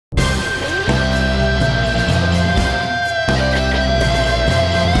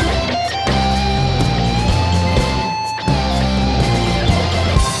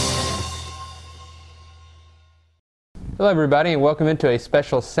Hello everybody and welcome into a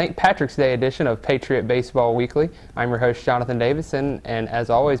special St. Patrick's Day edition of Patriot Baseball Weekly. I'm your host Jonathan Davidson, and as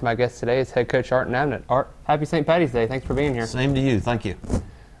always my guest today is head coach Art Inabinet. Art, happy St. Patty's Day. Thanks for being here. Same to you. Thank you.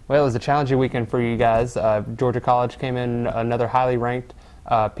 Well, it was a challenging weekend for you guys. Georgia College came in another highly ranked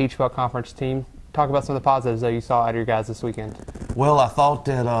Peach Belt Conference team. Talk about some of the positives that you saw out of your guys this weekend. Well, I thought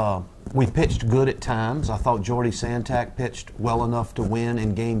that we pitched good at times. I thought Jordy Santak pitched well enough to win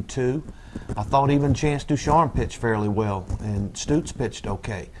in Game 2. I thought even Chance Ducharme pitched fairly well, and Stutes pitched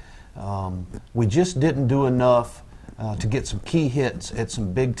okay. We just didn't do enough to get some key hits at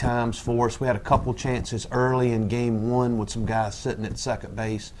some big times for us. We had a couple chances early in Game 1 with some guys sitting at second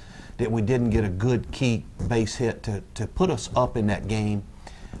base that we didn't get a good key base hit to put us up in that game.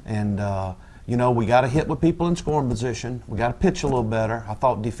 And you know, we got to hit with people in scoring position. We got to pitch a little better. I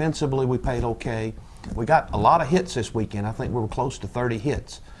thought defensively we played okay. We got a lot of hits this weekend. I think we were close to 30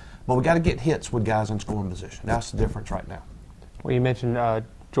 hits. But we got to get hits with guys in scoring position. That's the difference right now. Well, you mentioned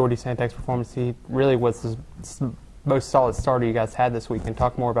Jordy Santak's performance. He really was the most solid starter you guys had this weekend.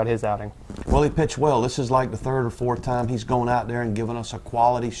 Talk more about his outing. Well, he pitched well. This is like the third or fourth time he's gone out there and given us a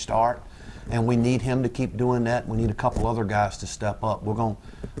quality start. And we need him to keep doing that. We need a couple other guys to step up. We're going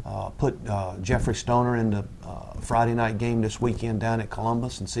to put Jeffrey Stoner in the Friday night game this weekend down at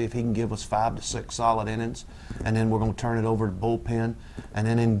Columbus and see if he can give us 5 to 6 solid innings. And then we're going to turn it over to bullpen. And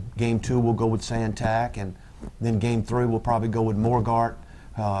then in Game 2 we'll go with Santak. And then Game 3 we'll probably go with Morgart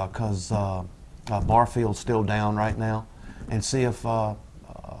because Barfield's still down right now. And see if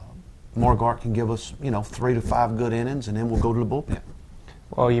Morgart can give us, 3 to 5 good innings, and then we'll go to the bullpen.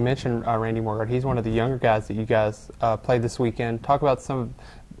 Well, you mentioned Randy Morgart. He's one of the younger guys that you guys played this weekend. Talk about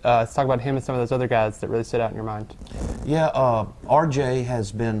let's talk about him and some of those other guys that really stood out in your mind. Yeah, RJ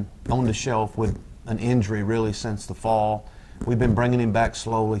has been on the shelf with an injury really since the fall. We've been bringing him back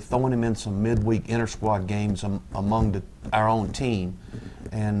slowly, throwing him in some midweek inter-squad games among our own team,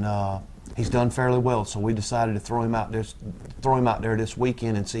 and he's done fairly well. So we decided to throw him out there this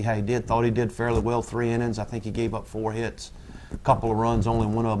weekend and see how he did. Thought he did fairly well. 3 innings. I think he gave up 4 hits. A couple of runs, only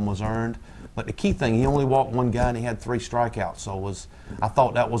one of them was earned. But the key thing, he only walked 1 guy and he had 3 strikeouts. So I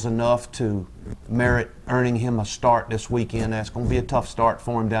thought that was enough to merit earning him a start this weekend. That's going to be a tough start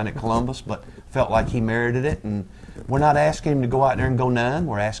for him down at Columbus, but felt like he merited it. And we're not asking him to go out there and go 9.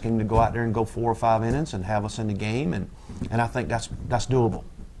 We're asking him to go out there and go 4 or 5 innings and have us in the game. And I think that's doable.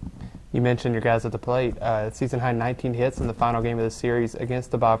 You mentioned your guys at the plate. Season high 19 hits in the final game of the series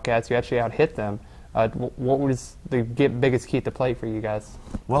against the Bobcats. You actually out-hit them. What was the biggest key at the plate for you guys?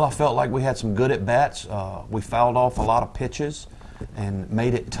 Well, I felt like we had some good at-bats. We fouled off a lot of pitches and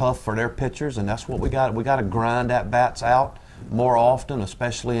made it tough for their pitchers, and that's what we got. We got to grind at-bats out more often,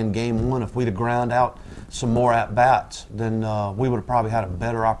 especially in Game 1. If we'd have ground out some more at-bats, then we would have probably had a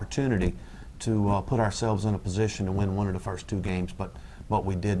better opportunity to put ourselves in a position to win one of the first 2 games. But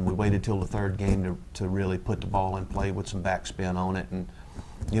we didn't. We waited till the 3rd game to really put the ball in play with some backspin on it. And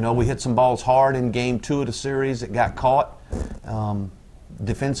we hit some balls hard in Game 2 of the series that got caught.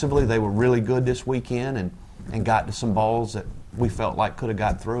 Defensively, they were really good this weekend and got to some balls that we felt like could have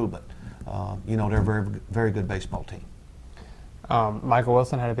got through. But, they're a very, very good baseball team. Michael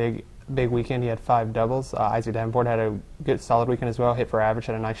Wilson had a big weekend. He had 5 doubles. Isaac Davenport had a good, solid weekend as well. Hit for average,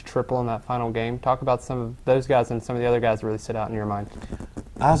 had a nice triple in that final game. Talk about some of those guys and some of the other guys that really stood out in your mind.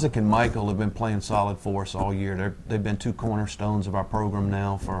 Isaac and Michael have been playing solid for us all year. They've been 2 cornerstones of our program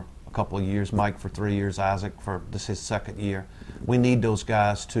now for a couple of years. Mike for 3 years, Isaac for this his 2nd year. We need those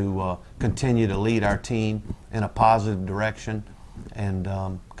guys to continue to lead our team in a positive direction and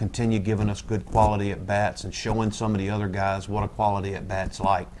continue giving us good quality at bats and showing some of the other guys what a quality at bat's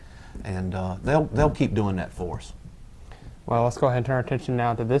like. And they'll keep doing that for us. Well, let's go ahead and turn our attention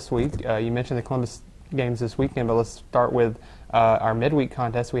now to this week. You mentioned the Columbus games this weekend, but let's start with our midweek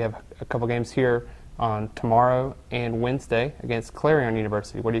contest. We have a couple games here on tomorrow and Wednesday against Clarion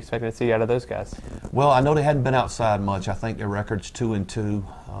University. What are you expecting to see out of those guys? Well, I know they hadn't been outside much. I think their record's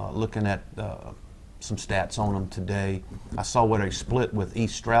 2-2. Looking at some stats on them today, I saw where they split with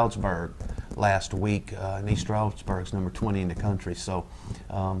East Stroudsburg last week, and East Stroudsburg's number 20 in the country. So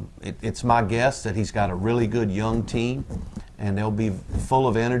it's my guess that he's got a really good young team, and they'll be full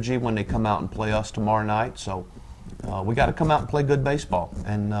of energy when they come out and play us tomorrow night. So we got to come out and play good baseball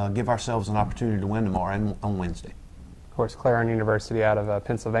and give ourselves an opportunity to win tomorrow and on Wednesday. Of course, Clarion University out of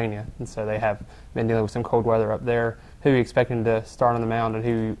Pennsylvania, and so they have been dealing with some cold weather up there. Who are you expecting to start on the mound, and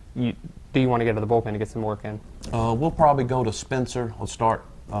who do you want to get to the bullpen to get some work in? We'll probably go to Spencer. We'll start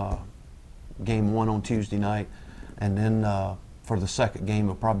Game 1 on Tuesday night, and then for the 2nd game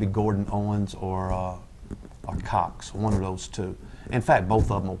it'll probably be Gordon Owens or Cox, one of those 2. In fact, both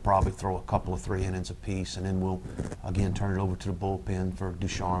of them will probably throw a couple of 3 innings apiece, and then we'll again turn it over to the bullpen for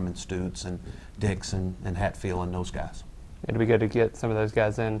Ducharme and Stutz and Dixon and Hatfield and those guys. It'd be good to get some of those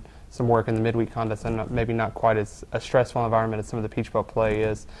guys in some work in the midweek contest, and maybe not quite as a stressful environment as some of the Peach Bowl play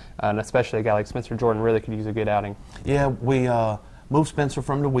is, and especially a guy like Spencer Jordan really could use a good outing. Yeah, we moved Spencer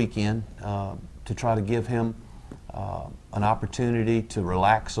from the weekend to try to give him an opportunity to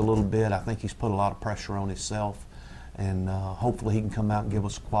relax a little bit. I think he's put a lot of pressure on himself, and hopefully he can come out and give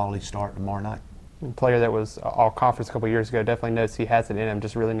us a quality start tomorrow night. A player that was all conference a couple years ago definitely knows he has it in him,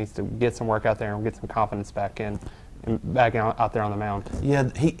 just really needs to get some work out there and get some confidence back in. Back out there on the mound.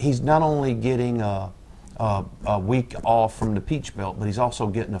 Yeah, he's not only getting a week off from the Peach Belt, but he's also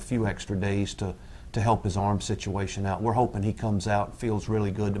getting a few extra days to help his arm situation out. We're hoping he comes out, feels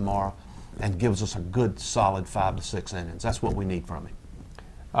really good tomorrow, and gives us a good, solid 5 to 6 innings. That's what we need from him.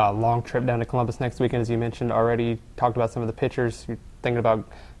 Long trip down to Columbus next weekend, as you mentioned already. Talked about some of the pitchers. You're thinking about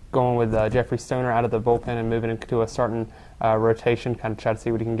going with Jeffrey Stoner out of the bullpen and moving into a starting rotation, kind of try to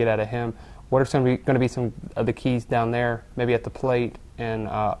see what he can get out of him. What are going to be some of the keys down there, maybe at the plate and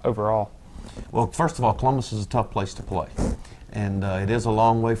overall? Well, first of all, Columbus is a tough place to play, and it is a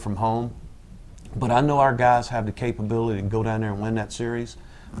long way from home. But I know our guys have the capability to go down there and win that series.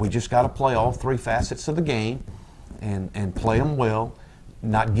 We just got to play all 3 facets of the game and play them well,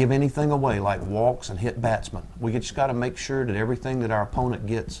 not give anything away like walks and hit batsmen. We just got to make sure that everything that our opponent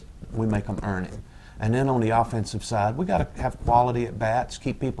gets, we make them earn it. And then on the offensive side, we got to have quality at bats,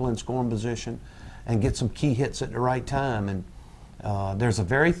 keep people in scoring position, and get some key hits at the right time. And there's a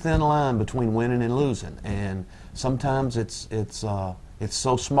very thin line between winning and losing, and sometimes it's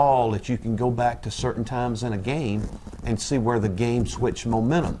so small that you can go back to certain times in a game and see where the game switched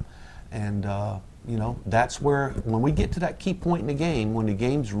momentum. And you know, that's where when we get to that key point in the game, when the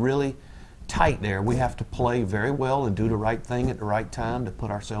game's really tight there, we have to play very well and do the right thing at the right time to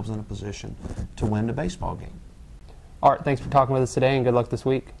put ourselves in a position to win the baseball game. Art, thanks for talking with us today, and good luck this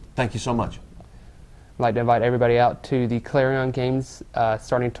week. Thank you so much. I'd like to invite everybody out to the Clarion games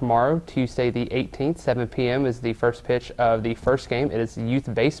starting tomorrow, Tuesday the 18th, 7 p.m. is the first pitch of the first game. It is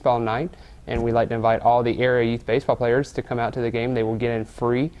youth baseball night, and we'd like to invite all the area youth baseball players to come out to the game. They will get in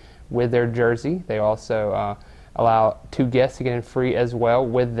free with their jersey. They also allow 2 guests to get in free as well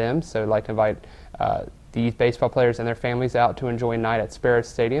with them. So I'd like to invite the youth baseball players and their families out to enjoy a night at Sparrow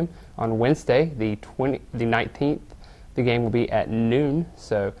Stadium on Wednesday, the 19th. The game will be at noon.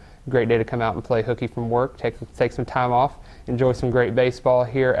 So great day to come out and play hooky from work, take some time off, enjoy some great baseball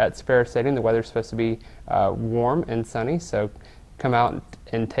here at Sparrow Stadium. The weather's supposed to be warm and sunny, so come out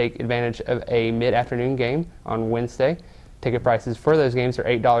and take advantage of a mid-afternoon game on Wednesday. Ticket prices for those games are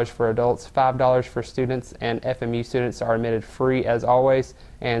 $8 for adults, $5 for students, and FMU students are admitted free as always,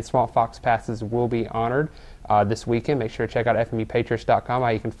 and Small Fox passes will be honored this weekend. Make sure to check out FMUPatriots.com, how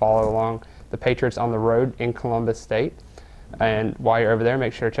you can follow along the Patriots on the road in Columbus State. And while you're over there,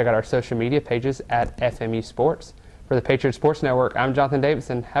 make sure to check out our social media pages at FMU Sports. For the Patriot Sports Network, I'm Jonathan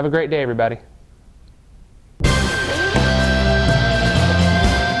Davidson. Have a great day, everybody.